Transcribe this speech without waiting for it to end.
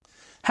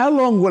How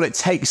long will it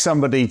take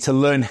somebody to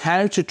learn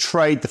how to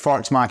trade the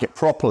Forex market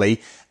properly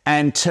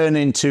and turn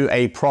into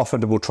a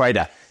profitable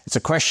trader? It's a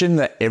question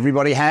that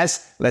everybody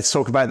has. Let's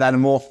talk about that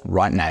and more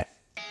right now.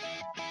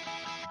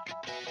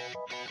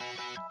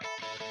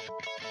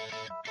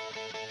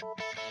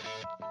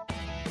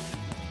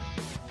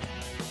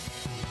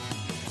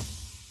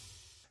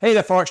 Hey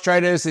there, Forex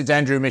traders. It's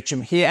Andrew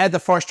Mitchum here at the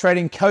Forex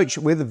Trading Coach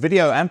with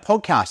video and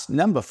podcast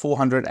number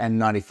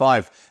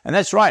 495. And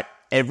that's right,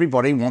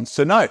 everybody wants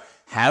to know,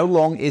 how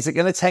long is it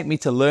going to take me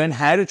to learn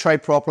how to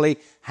trade properly?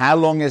 How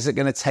long is it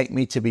going to take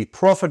me to be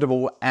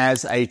profitable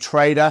as a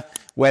trader,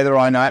 whether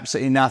I know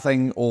absolutely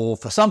nothing, or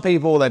for some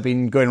people, they've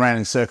been going around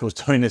in circles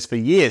doing this for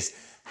years.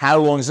 How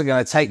long is it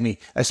going to take me,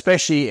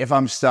 especially if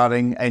I'm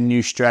starting a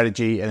new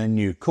strategy and a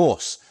new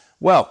course?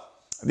 Well,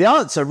 the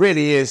answer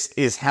really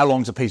is how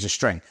long's a piece of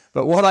string.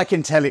 But what I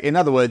can tell you, in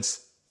other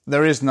words,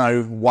 there is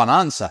no one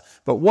answer.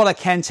 But what I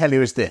can tell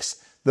you is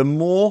this: the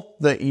more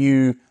that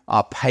you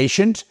are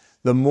patient,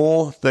 the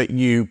more that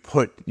you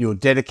put your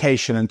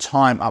dedication and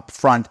time up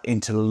front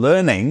into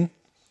learning,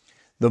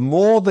 the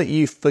more that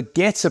you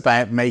forget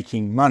about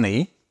making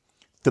money,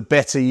 the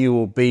better you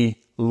will be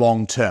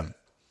long term.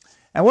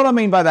 And what I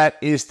mean by that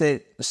is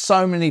that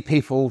so many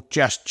people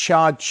just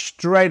charge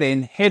straight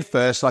in, head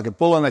first, like a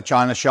bull in a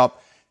china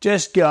shop.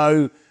 Just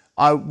go,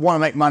 I want to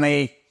make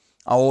money,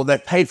 or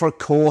they've paid for a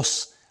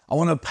course, I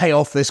want to pay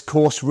off this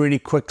course really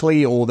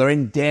quickly, or they're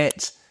in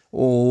debt,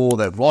 or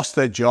they've lost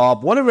their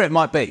job, whatever it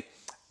might be.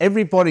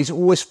 Everybody's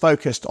always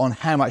focused on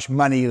how much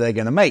money they're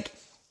going to make.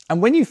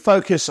 And when you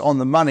focus on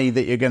the money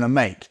that you're going to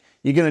make,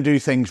 you're going to do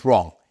things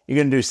wrong. You're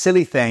going to do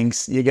silly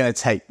things. You're going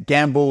to take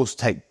gambles,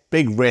 take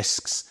big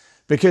risks,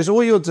 because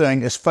all you're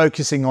doing is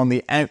focusing on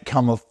the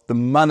outcome of the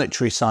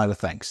monetary side of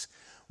things.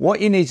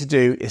 What you need to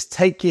do is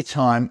take your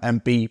time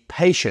and be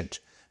patient,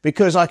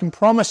 because I can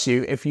promise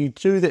you, if you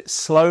do that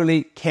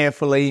slowly,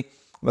 carefully,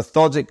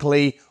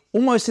 methodically,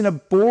 almost in a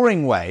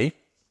boring way,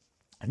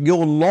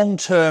 your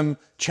long-term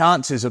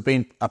chances of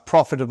being a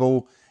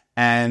profitable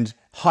and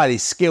highly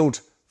skilled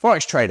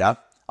Forex trader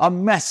are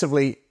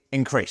massively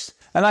increased.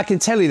 And I can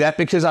tell you that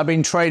because I've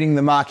been trading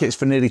the markets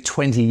for nearly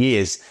 20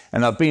 years,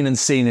 and I've been and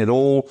seen it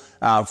all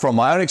from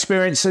my own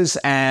experiences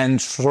and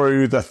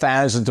through the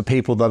thousands of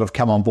people that have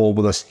come on board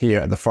with us here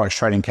at the Forex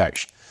Trading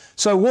Coach.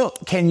 So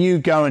what can you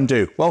go and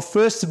do? Well,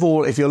 first of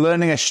all, if you're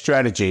learning a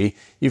strategy,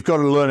 you've got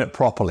to learn it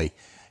properly.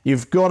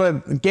 You've got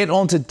to get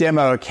onto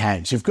demo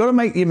accounts. You've got to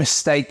make your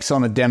mistakes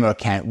on a demo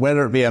account,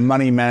 whether it be a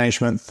money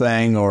management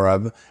thing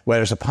or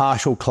whether it's a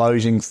partial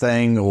closing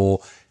thing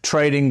or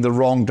trading the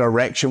wrong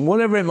direction,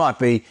 whatever it might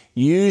be.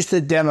 Use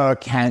the demo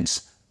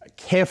accounts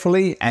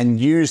carefully and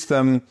use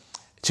them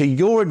to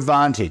your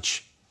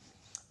advantage.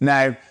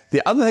 Now,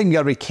 the other thing you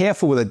got to be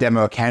careful with a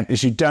demo account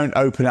is you don't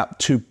open up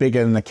too big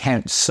an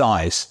account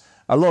size.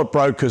 A lot of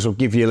brokers will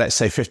give you, let's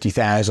say,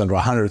 50,000 or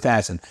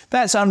 100,000.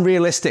 That's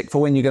unrealistic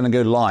for when you're going to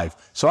go live.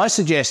 So I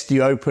suggest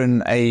you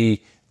open a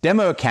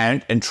demo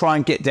account and try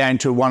and get down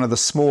to one of the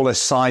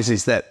smallest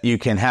sizes that you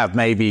can have,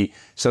 maybe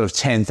sort of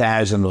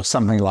 10,000 or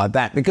something like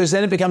that, because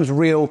then it becomes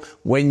real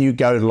when you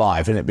go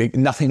live and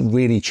nothing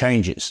really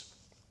changes.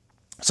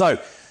 So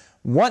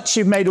once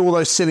you've made all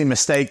those silly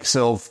mistakes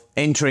of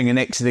entering and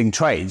exiting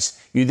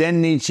trades, you then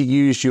need to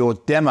use your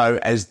demo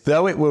as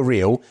though it were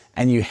real,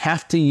 and you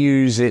have to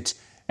use it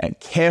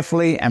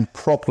carefully and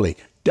properly.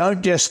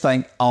 Don't just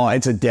think, oh,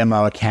 it's a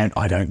demo account,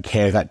 I don't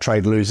care if that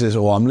trade loses,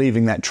 or I'm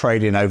leaving that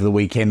trade in over the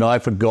weekend, I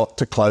forgot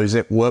to close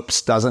it,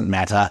 whoops, doesn't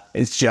matter,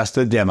 it's just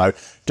a demo.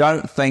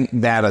 Don't think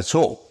that at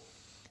all.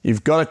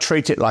 You've got to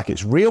treat it like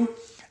it's real,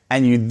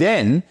 and you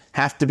then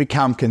have to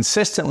become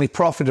consistently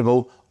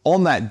profitable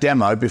on that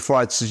demo before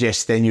I'd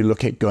suggest then you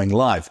look at going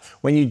live.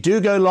 When you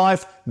do go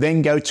live,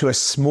 then go to a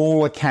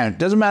small account.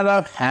 Doesn't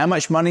matter how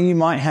much money you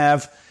might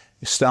have,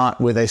 start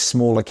with a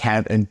small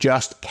account and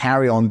just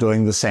carry on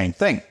doing the same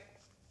thing.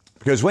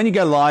 Because when you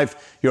go live,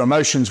 your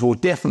emotions will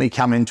definitely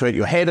come into it,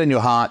 your head and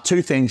your heart,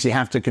 two things you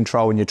have to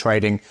control when you're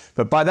trading.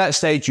 But by that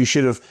stage, you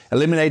should have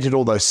eliminated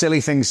all those silly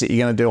things that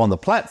you're going to do on the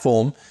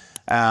platform.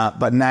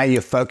 But now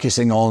you're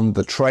focusing on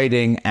the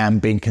trading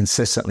and being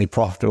consistently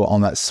profitable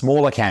on that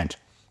small account.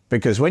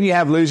 Because when you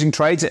have losing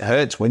trades, it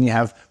hurts. When you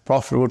have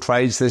profitable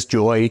trades, there's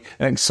joy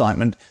and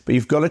excitement. But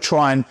you've got to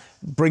try and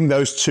bring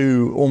those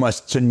two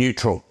almost to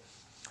neutral.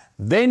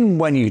 Then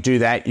when you do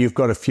that, you've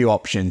got a few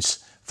options.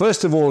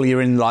 First of all,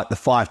 you're in like the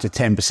 5 to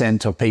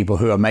 10% of people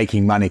who are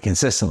making money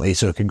consistently,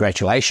 so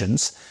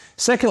congratulations.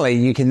 Secondly,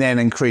 you can then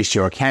increase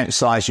your account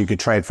size. You could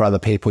trade for other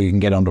people. You can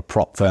get onto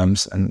prop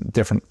firms and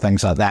different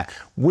things like that,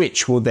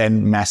 which will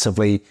then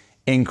massively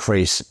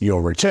increase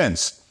your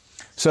returns.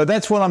 So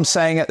that's what I'm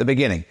saying at the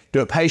beginning. Do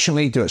it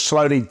patiently, do it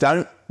slowly.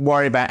 Don't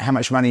worry about how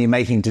much money you're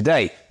making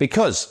today,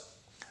 because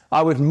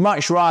I would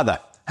much rather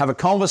have a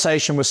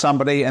conversation with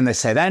somebody and they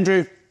said,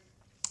 Andrew,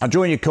 I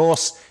joined your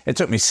course. It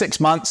took me 6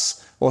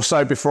 months or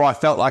so before I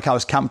felt like I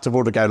was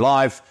comfortable to go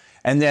live.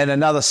 And then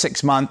another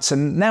 6 months.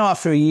 And now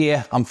after a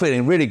year, I'm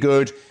feeling really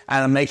good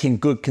and I'm making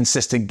good,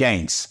 consistent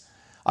gains.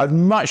 I'd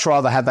much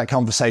rather have that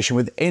conversation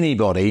with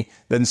anybody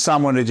than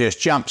someone who just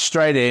jumps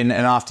straight in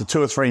and after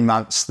 2 or 3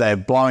 months, they're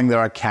blowing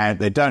their account.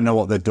 They don't know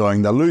what they're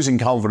doing. They're losing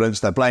confidence.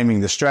 They're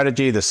blaming the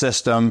strategy, the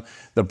system,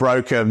 the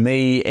broker,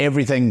 me,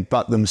 everything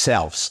but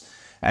themselves.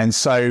 And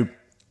so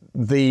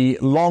the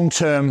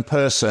long-term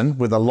person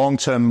with a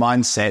long-term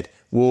mindset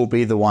will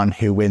be the one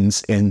who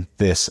wins in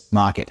this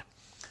market.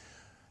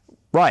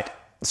 Right.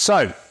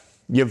 So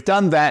you've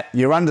done that.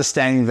 You're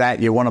understanding that.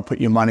 You want to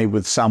put your money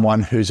with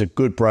someone who's a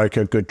good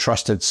broker, good,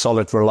 trusted,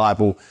 solid,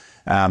 reliable,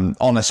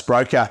 honest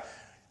broker.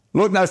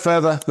 Look no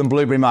further than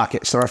Blueberry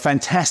Markets. They're a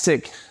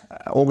fantastic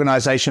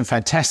organization,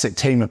 fantastic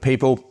team of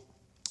people.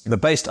 They're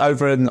based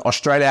over in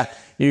Australia.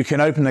 You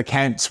can open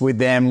accounts with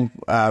them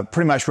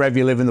pretty much wherever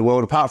you live in the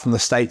world, apart from the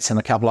States and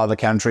a couple other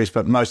countries,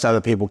 but most other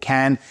people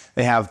can.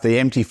 They have the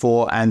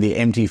MT4 and the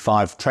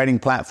MT5 trading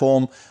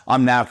platform.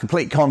 I'm now a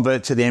complete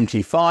convert to the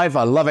MT5.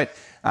 I love it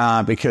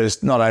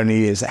because not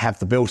only does it have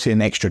the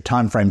built-in extra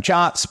time frame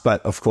charts,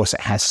 but of course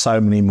it has so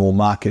many more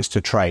markets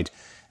to trade.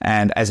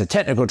 And as a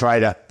technical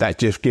trader, that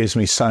just gives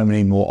me so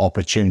many more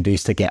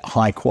opportunities to get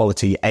high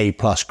quality A+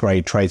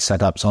 grade trade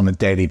setups on a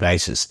daily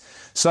basis.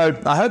 So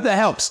I hope that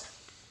helps.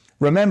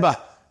 Remember,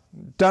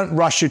 don't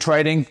rush your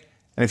trading.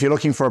 And if you're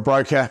looking for a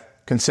broker,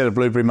 consider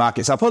Blueberry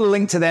Markets. I'll put a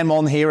link to them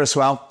on here as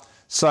well.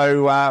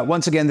 So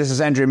once again, this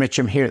is Andrew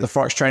Mitchum here at the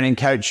Forex Trading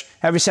Coach.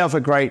 Have yourself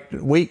a great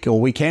week or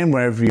weekend,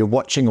 wherever you're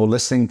watching or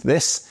listening to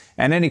this.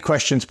 And any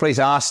questions, please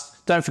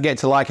ask. Don't forget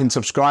to like and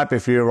subscribe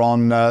if you're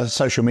on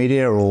social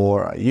media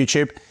or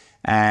YouTube.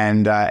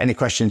 And any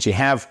questions you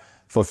have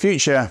for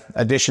future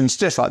editions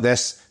just like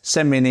this,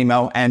 send me an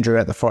email,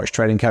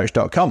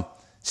 andrew@theforextradingcoach.com.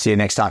 See you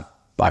next time.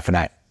 Bye for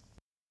now.